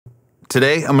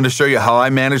Today, I'm going to show you how I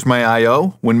manage my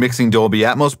I/O when mixing Dolby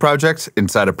Atmos projects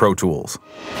inside of ProTools.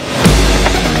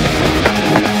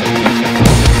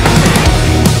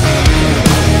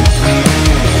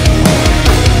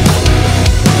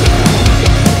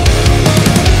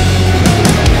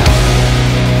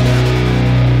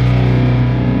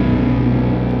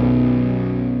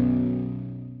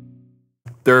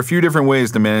 There are a few different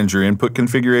ways to manage your input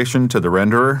configuration to the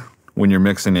renderer when you're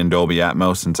mixing in Dolby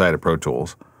Atmos inside of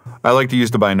ProTools. I like to use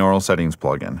the binaural settings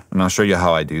plugin, and I'll show you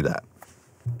how I do that.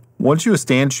 Once you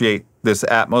instantiate this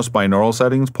Atmos binaural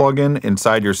settings plugin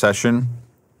inside your session,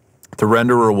 the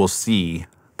renderer will see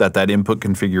that that input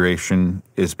configuration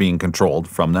is being controlled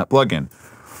from that plugin.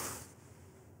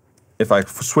 If I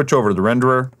switch over to the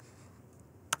renderer,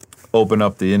 open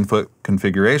up the input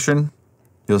configuration,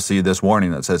 you'll see this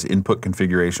warning that says input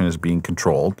configuration is being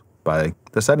controlled by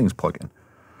the settings plugin.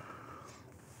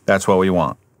 That's what we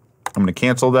want. I'm going to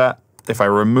cancel that. If I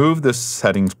remove this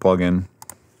settings plugin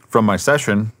from my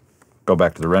session, go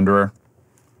back to the renderer,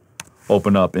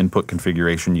 open up input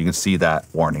configuration, you can see that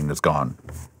warning is gone.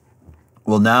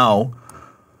 Well, now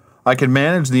I can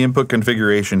manage the input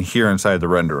configuration here inside the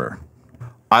renderer.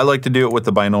 I like to do it with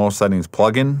the binaural settings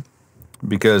plugin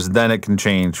because then it can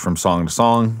change from song to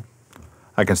song.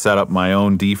 I can set up my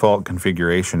own default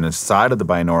configuration inside of the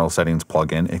binaural settings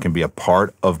plugin. It can be a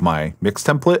part of my mix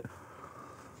template.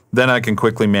 Then I can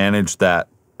quickly manage that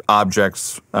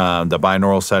objects, the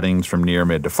binaural settings from near,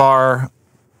 mid to far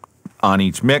on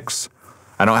each mix.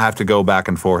 I don't have to go back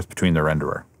and forth between the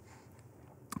renderer.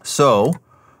 So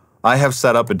I have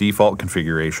set up a default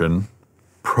configuration,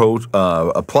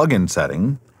 a plugin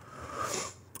setting,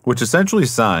 which essentially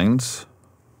assigns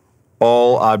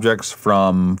all objects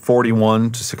from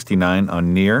 41 to 69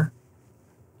 on near,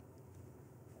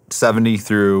 70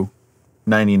 through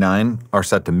 99 are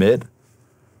set to mid,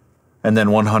 and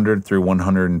then 100 through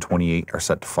 128 are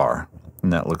set to far.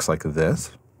 And that looks like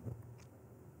this.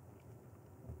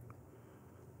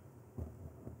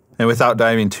 And without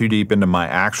diving too deep into my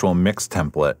actual mix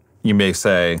template, you may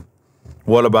say,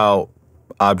 what about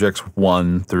objects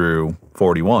 1 through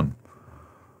 41?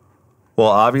 Well,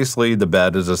 obviously the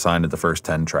bed is assigned to the first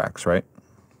 10 tracks, right?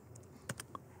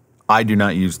 I do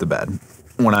not use the bed.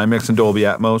 When I mix in Dolby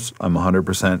Atmos, I'm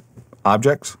 100%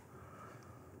 objects.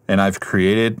 And I've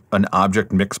created an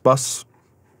object mix bus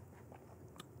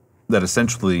that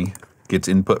essentially gets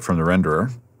input from the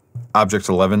renderer, objects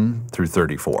 11 through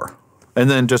 34. And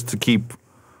then just to keep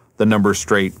the numbers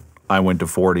straight, I went to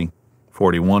 40,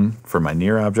 41 for my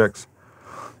near objects.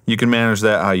 You can manage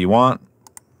that how you want.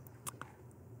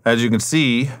 As you can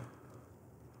see,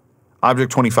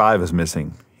 object 25 is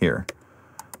missing here.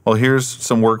 Well, here's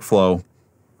some workflow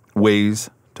ways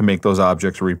to make those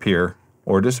objects reappear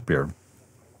or disappear.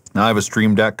 Now I have a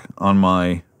Stream Deck on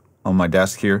my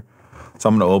desk here, so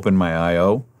I'm going to open my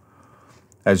I/O.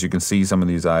 As you can see, some of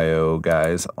these I/O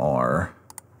guys are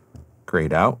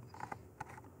grayed out.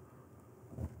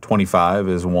 25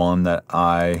 is one that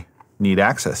I need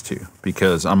access to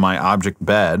because on my object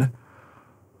bed,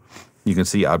 you can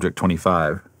see object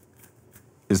 25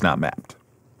 is not mapped.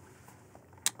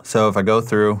 So if I go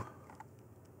through,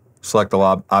 select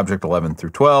object 11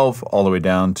 through 12, all the way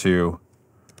down to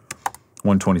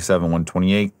 127,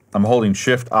 128. I'm holding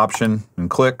Shift, Option, and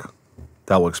click.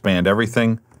 That will expand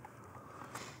everything.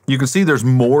 You can see there's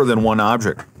more than one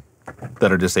object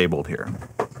that are disabled here.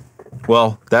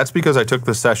 Well, that's because I took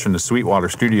this session to Sweetwater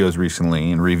Studios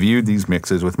recently and reviewed these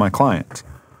mixes with my clients.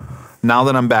 Now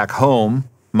that I'm back home,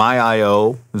 my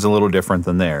I/O is a little different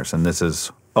than theirs, and this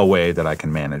is a way that I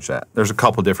can manage that. There's a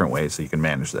couple different ways that you can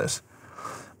manage this.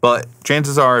 But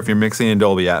chances are, if you're mixing in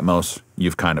Dolby Atmos,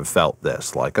 you've kind of felt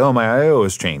this, like, oh, my I/O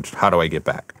has changed. How do I get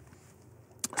back?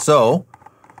 So,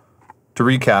 to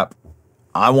recap,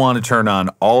 I want to turn on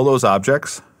all those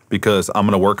objects because I'm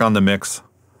going to work on the mix,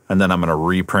 and then I'm going to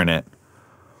reprint it.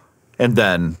 And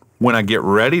then, when I get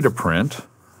ready to print,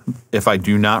 if I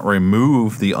do not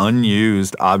remove the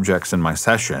unused objects in my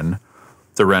session,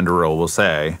 the renderer will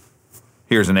say,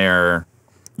 here's an error.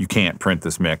 You can't print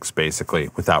this mix, basically,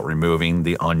 without removing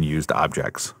the unused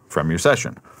objects from your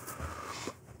session.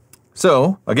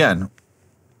 So, again,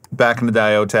 back into the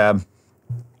I/O tab,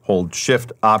 hold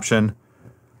Shift, Option,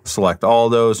 select all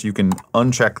those. You can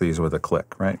uncheck these with a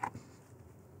click, right?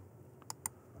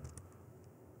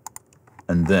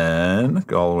 And then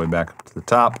go all the way back up to the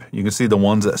top. You can see the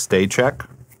ones that stay checked,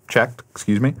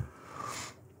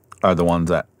 are the ones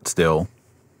that still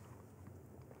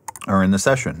are in the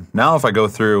session. Now if I go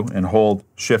through and hold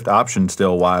Shift Option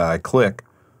still while I click,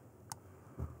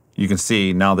 you can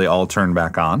see now they all turn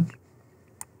back on.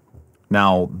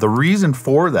 Now, the reason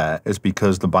for that is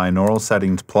because the binaural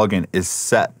settings plugin is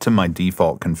set to my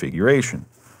default configuration.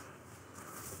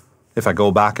 If I go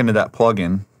back into that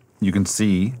plugin, you can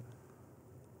see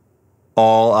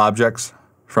all objects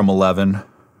from 11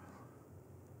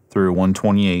 through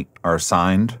 128 are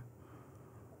assigned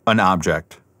an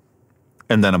object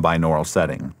and then a binaural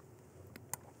setting.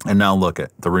 And now look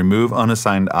at the remove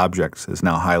unassigned objects is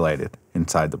now highlighted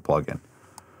inside the plugin.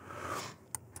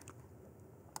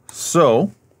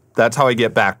 So that's how I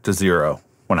get back to 0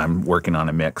 when I'm working on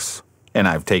a mix and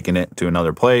I've taken it to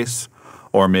another place,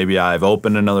 or maybe I've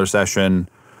opened another session,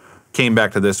 came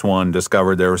back to this one,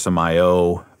 discovered there were some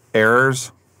I/O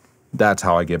errors. That's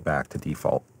how I get back to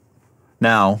default.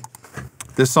 Now,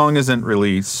 this song isn't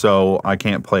released, so I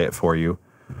can't play it for you,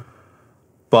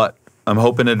 but I'm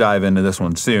hoping to dive into this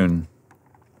one soon.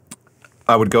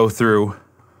 I would go through,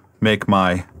 make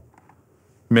my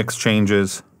mix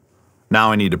changes.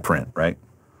 Now I need to print, right?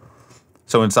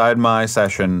 So inside my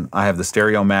session, I have the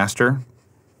stereo master.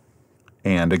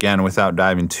 And again, without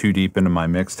diving too deep into my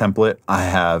mix template, I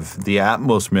have the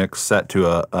Atmos mix set to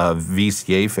a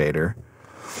VCA fader.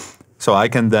 So I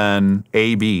can then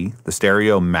A/B the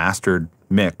stereo mastered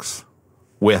mix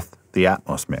with the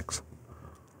Atmos mix.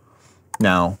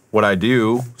 Now, what I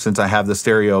do, since I have the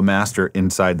stereo master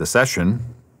inside the session,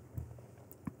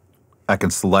 I can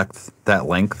select that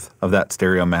length of that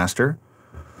stereo master.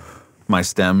 My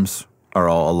stems are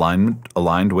all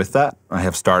aligned with that. I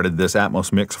have started this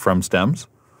Atmos mix from stems.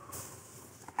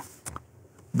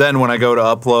 Then when I go to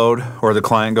upload, or the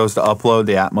client goes to upload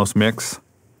the Atmos mix,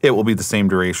 it will be the same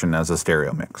duration as a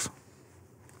stereo mix.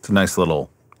 It's a nice little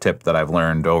tip that I've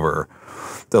learned over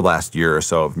the last year or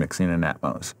so of mixing in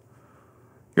Atmos.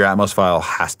 Your Atmos file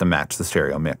has to match the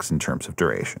stereo mix in terms of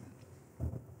duration.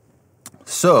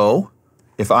 So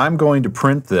if I'm going to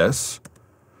print this,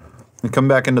 and come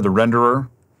back into the renderer,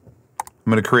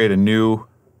 I'm going to create a new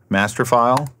master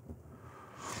file.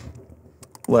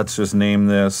 Let's just name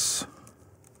this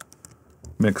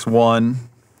Mix 1.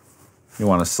 You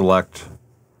want to select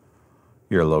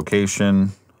your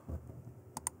location.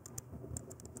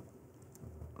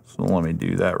 So let me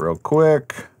do that real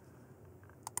quick.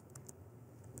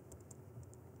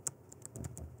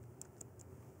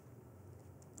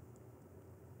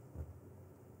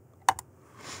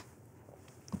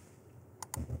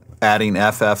 Adding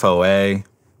FFOA,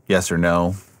 yes or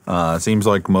no. It seems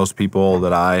like most people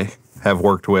that I have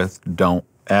worked with don't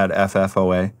add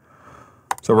FFOA.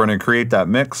 So we're going to create that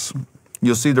mix.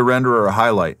 You'll see the renderer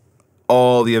highlight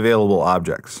all the available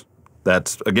objects.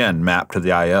 That's, again, mapped to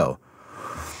the I/O.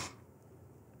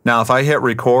 Now, if I hit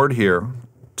record here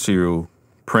to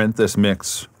print this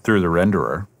mix through the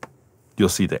renderer, you'll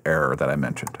see the error that I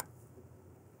mentioned.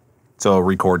 So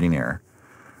recording error.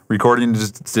 Recording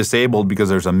is disabled because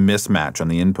there's a mismatch on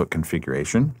the input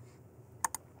configuration.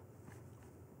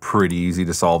 Pretty easy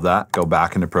to solve that. Go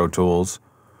back into ProTools,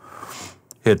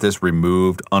 hit this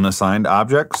removed unassigned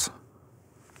objects.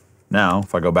 Now,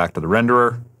 if I go back to the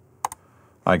renderer,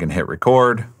 I can hit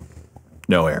record,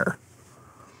 no error.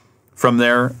 From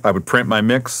there, I would print my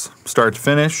mix, start to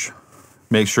finish,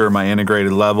 make sure my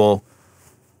integrated level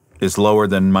is lower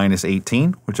than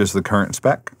 -18, which is the current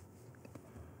spec.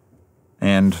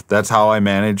 And that's how I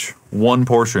manage one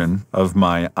portion of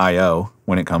my I/O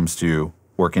when it comes to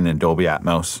working in Dolby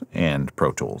Atmos and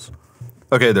Pro Tools.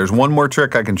 Okay, there's one more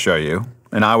trick I can show you,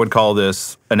 and I would call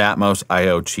this an Atmos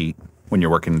I/O cheat when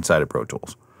you're working inside of Pro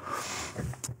Tools.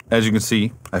 As you can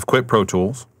see, I've quit Pro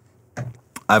Tools.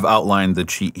 I've outlined the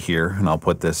cheat here, and I'll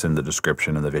put this in the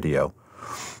description of the video.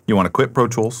 You want to quit Pro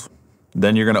Tools,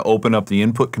 then you're going to open up the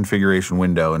input configuration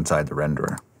window inside the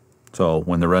renderer. So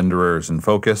when the renderer is in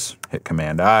focus, hit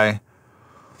Command-I.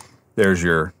 There's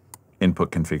your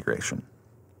input configuration.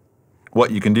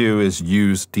 What you can do is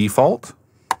use default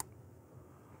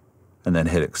and then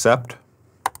hit accept.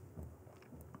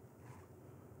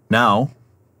 Now,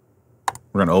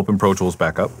 we're going to open Pro Tools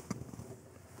back up.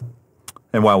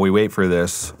 And while we wait for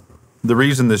this, the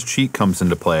reason this cheat comes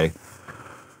into play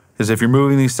is if you're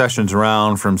moving these sessions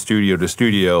around from studio to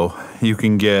studio, you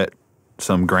can get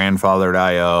some grandfathered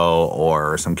I/O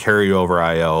or some carryover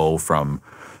I/O from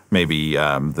maybe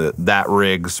that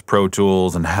rig's Pro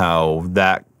Tools and how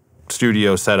that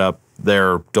studio set up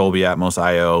their Dolby Atmos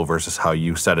I/O versus how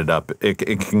you set it up. It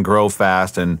can grow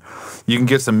fast, and you can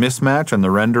get some mismatch on the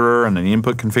renderer and the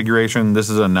input configuration. This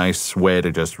is a nice way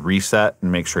to just reset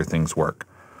and make sure things work.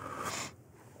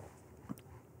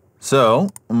 So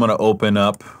I'm going to open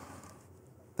up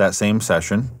that same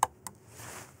session.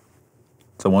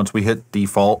 So once we hit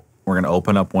default, we're going to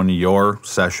open up one of your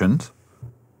sessions.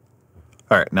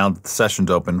 All right, now that the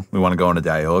session's open, we want to go into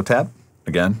the I/O tab.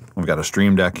 Again, we've got a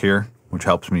Stream Deck here, which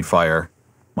helps me fire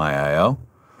my I/O.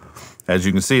 As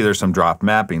you can see, there's some drop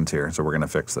mappings here, so we're going to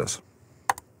fix this.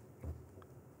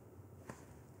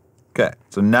 Okay,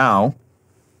 so now,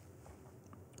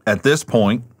 at this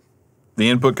point, the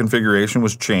input configuration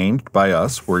was changed by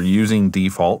us. We're using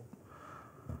default.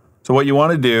 So what you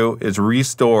want to do is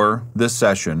restore this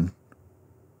session,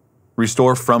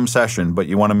 restore from session, but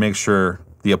you want to make sure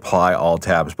the Apply All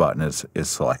Tabs button is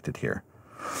selected here.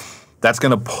 That's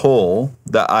going to pull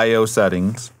the I/O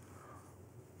settings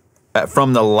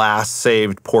from the last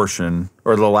saved portion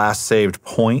or the last saved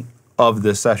point of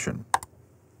this session.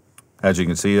 As you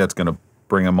can see, that's going to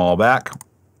bring them all back.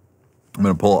 I'm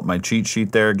going to pull up my cheat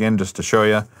sheet there again just to show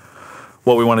you.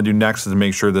 What we want to do next is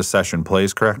make sure this session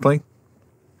plays correctly.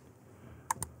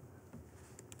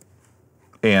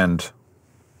 And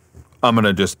I'm going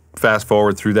to just fast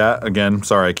forward through that. Again,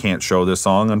 sorry I can't show this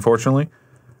song, unfortunately.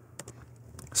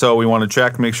 So we want to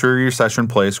check, make sure your session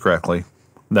plays correctly.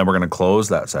 Then we're going to close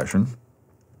that session.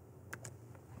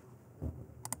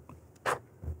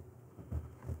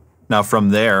 Now from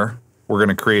there, we're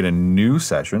going to create a new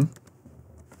session.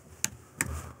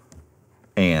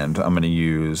 And I'm going to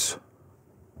use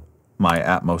my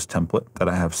Atmos template that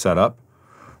I have set up.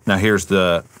 Now here's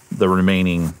the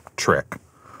remaining trick.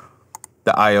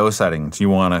 The I/O settings. You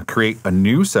want to create a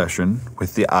new session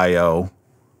with the I/O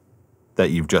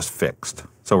that you've just fixed.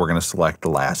 So we're going to select the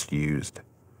last used.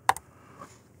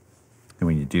 And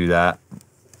when you do that, I'm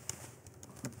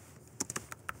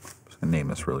just going to name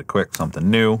this really quick, something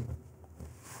new.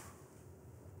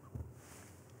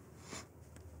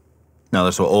 Now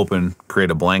this will open,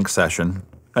 create a blank session,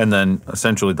 and then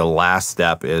essentially the last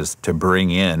step is to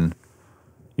bring in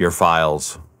your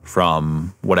files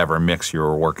from whatever mix you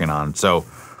were working on. So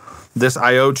this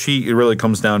I/O cheat, it really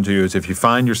comes down to is if you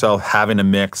find yourself having a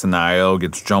mix and the I/O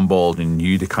gets jumbled and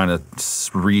you need to kind of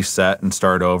reset and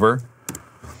start over,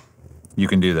 you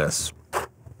can do this.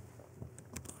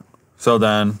 So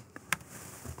then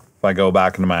if I go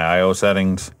back into my I/O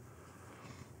settings,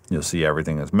 you'll see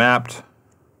everything is mapped.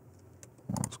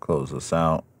 Let's close this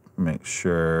out, make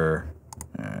sure,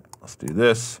 all right, let's do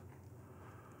this.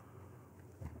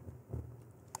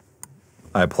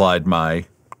 I applied my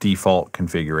default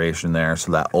configuration there,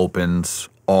 so that opens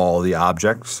all the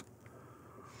objects.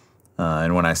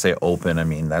 And when I say open, I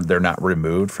mean that they're not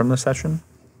removed from the session.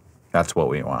 That's what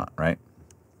we want, right?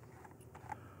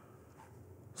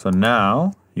 So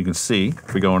now you can see,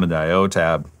 if we go into the I/O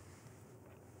tab,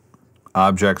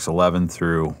 objects 11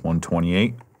 through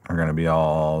 128 are going to be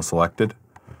all selected,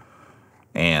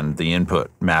 and the input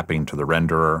mapping to the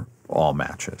renderer all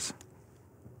matches.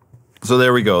 So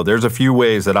there we go. There's a few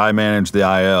ways that I manage the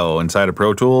I/O inside of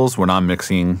Pro Tools when I'm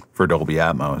mixing for Dolby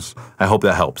Atmos. I hope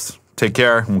that helps. Take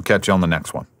care, and we'll catch you on the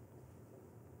next one.